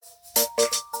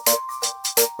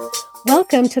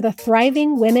Welcome to the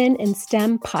Thriving Women in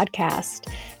STEM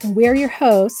podcast. And we're your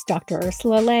hosts, Dr.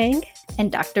 Ursula Lang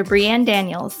and Dr. Brianne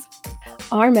Daniels.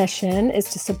 Our mission is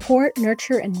to support,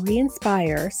 nurture, and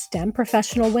re-inspire STEM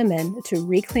professional women to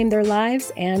reclaim their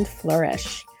lives and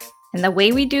flourish. And the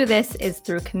way we do this is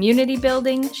through community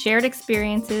building, shared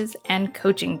experiences, and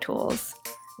coaching tools.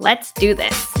 Let's do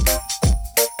this.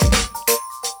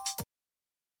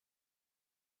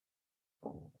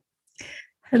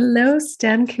 Hello,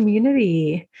 STEM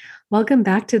community. Welcome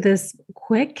back to this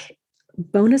quick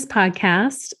bonus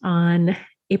podcast on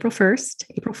April 1st,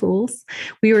 April Fools.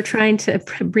 We were trying to,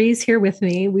 Bree's here with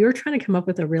me. We were trying to come up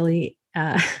with a really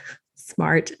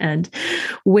smart and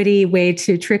witty way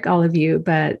to trick all of you.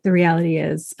 But the reality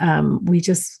is we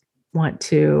just want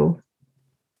to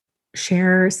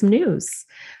share some news.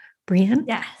 Brianne,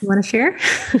 yes. You want to share?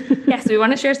 Yes, we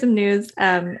want to share some news.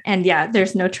 And yeah,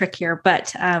 there's no trick here,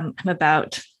 but I'm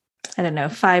about,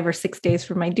 5 or 6 days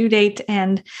from my due date.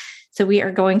 And so we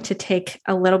are going to take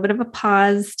a little bit of a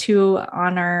pause to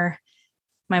honor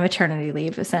my maternity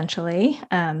leave, essentially.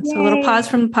 So a little pause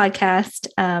from the podcast.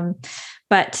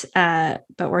 But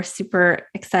we're super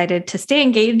excited to stay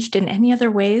engaged in any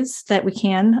other ways that we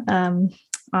can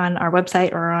on our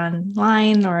website or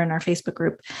online or in our Facebook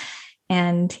group.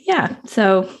 And yeah,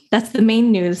 so that's the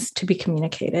main news to be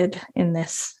communicated in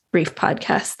this brief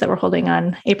podcast that we're holding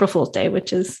on April Fool's Day,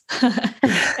 which is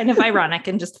kind of ironic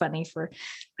and just funny for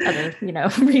other,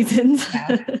 reasons.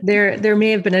 Yeah. There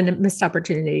may have been a missed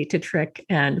opportunity to trick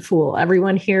and fool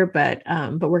everyone here, but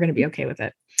we're going to be okay with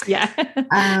it. Yeah.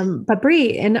 But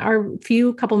Bree, in our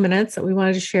couple minutes that we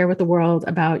wanted to share with the world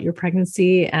about your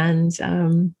pregnancy and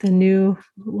the new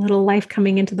little life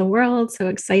coming into the world, so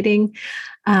exciting.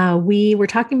 We were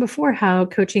talking before how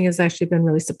coaching has actually been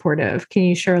really supportive. Can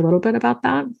you share a little bit about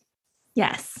that?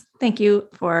 Yes. Thank you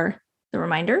for the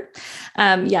reminder.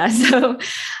 So,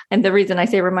 and the reason I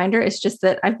say reminder is just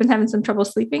that I've been having some trouble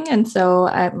sleeping. And so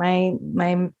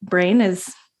my brain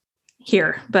is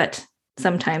here, but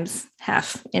sometimes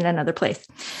half in another place.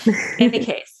 In any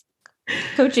case,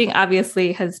 coaching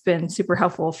obviously has been super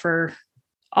helpful for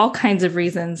all kinds of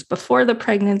reasons before the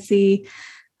pregnancy,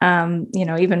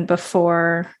 even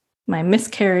before my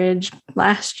miscarriage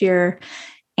last year.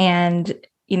 And,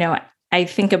 I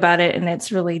think about it and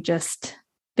it's really just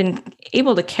been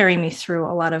able to carry me through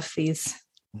a lot of these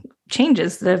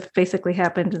changes that have basically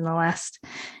happened in the last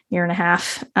year and a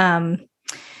half. I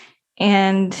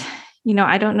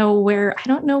don't know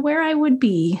where I would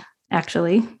be,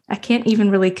 actually. I can't even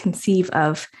really conceive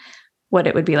of what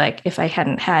it would be like if I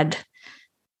hadn't had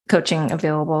coaching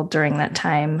available during that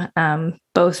time.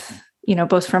 Both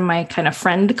from my kind of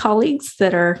friend colleagues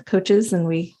that are coaches and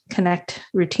we connect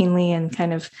routinely and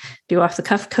kind of do off the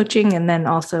cuff coaching. And then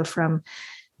also from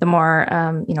the more,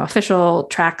 official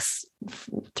tracks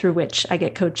through which I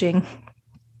get coaching.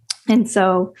 And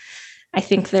so I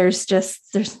think there's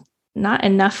not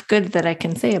enough good that I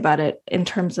can say about it in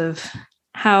terms of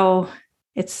how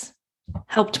it's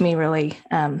helped me really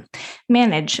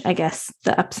manage, I guess,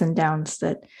 the ups and downs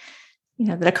that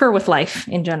occur with life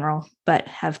in general, but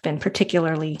have been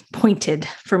particularly pointed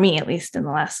for me, at least in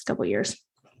the last couple of years.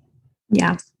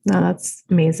 Yeah, no, that's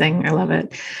amazing. I love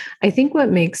it. I think what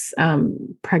makes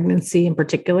pregnancy in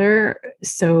particular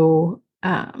so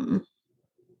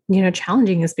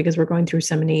challenging is because we're going through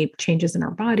so many changes in our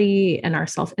body and our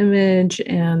self-image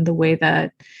and the way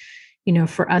that,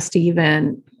 for us to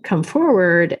even come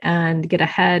forward and get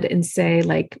ahead and say,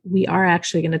 like, we are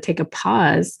actually going to take a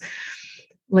pause.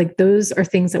 Like, those are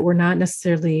things that we're not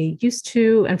necessarily used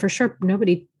to. And for sure,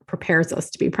 nobody prepares us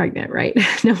to be pregnant, right?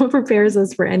 No one prepares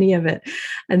us for any of it.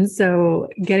 And so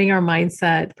getting our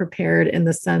mindset prepared in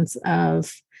the sense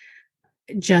of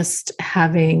just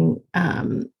having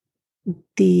how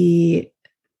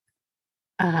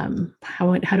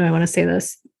do I want to say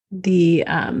this? The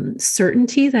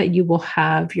certainty that you will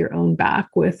have your own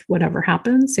back with whatever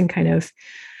happens, and kind of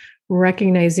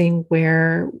recognizing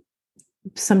where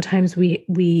sometimes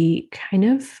we kind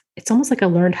of, it's almost like a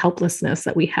learned helplessness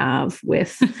that we have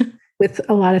with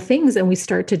a lot of things. And we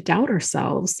start to doubt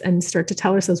ourselves and start to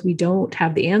tell ourselves we don't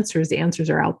have the answers. The answers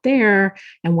are out there.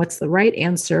 And what's the right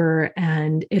answer?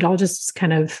 And it all just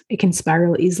it can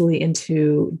spiral easily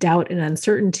into doubt and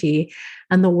uncertainty.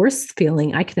 And the worst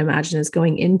feeling I can imagine is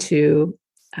going into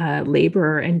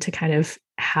labor and to kind of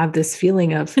have this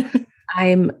feeling of,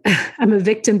 I'm a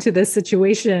victim to this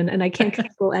situation and I can't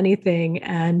control anything.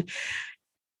 And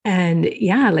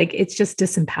yeah, like, it's just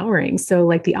disempowering. So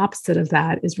like the opposite of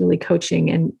that is really coaching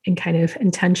and kind of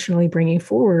intentionally bringing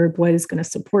forward what is going to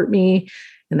support me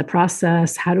in the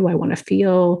process. How do I want to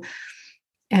feel?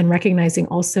 and recognizing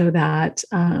also that,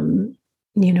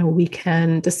 we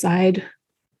can decide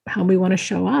how we want to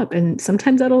show up. And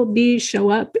sometimes that'll be show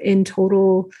up in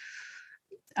total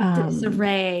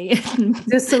disarray.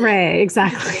 Disarray,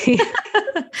 exactly.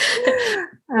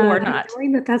 Or not.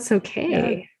 Knowing that that's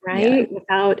okay, right? Yeah.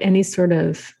 Without any sort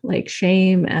of like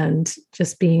shame and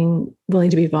just being willing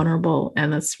to be vulnerable.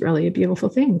 And that's really a beautiful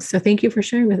thing. So thank you for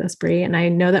sharing with us, Bri. And I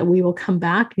know that we will come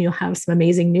back and you'll have some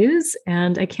amazing news.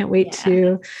 And I can't wait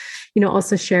to,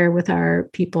 also share with our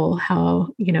people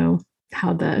how the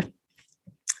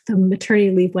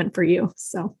maternity leave went for you.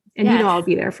 So, and I'll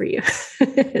be there for you.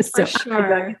 So for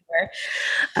sure.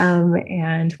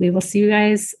 And we will see you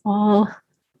guys all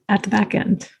at the back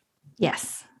end.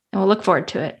 Yes. And we'll look forward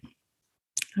to it.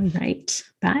 All right.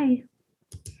 Bye.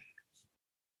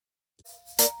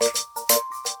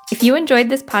 If you enjoyed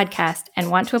this podcast and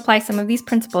want to apply some of these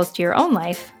principles to your own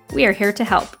life, we are here to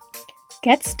help.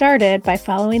 Get started by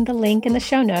following the link in the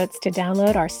show notes to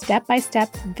download our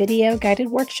step-by-step video guided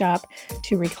workshop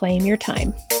to reclaim your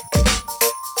time.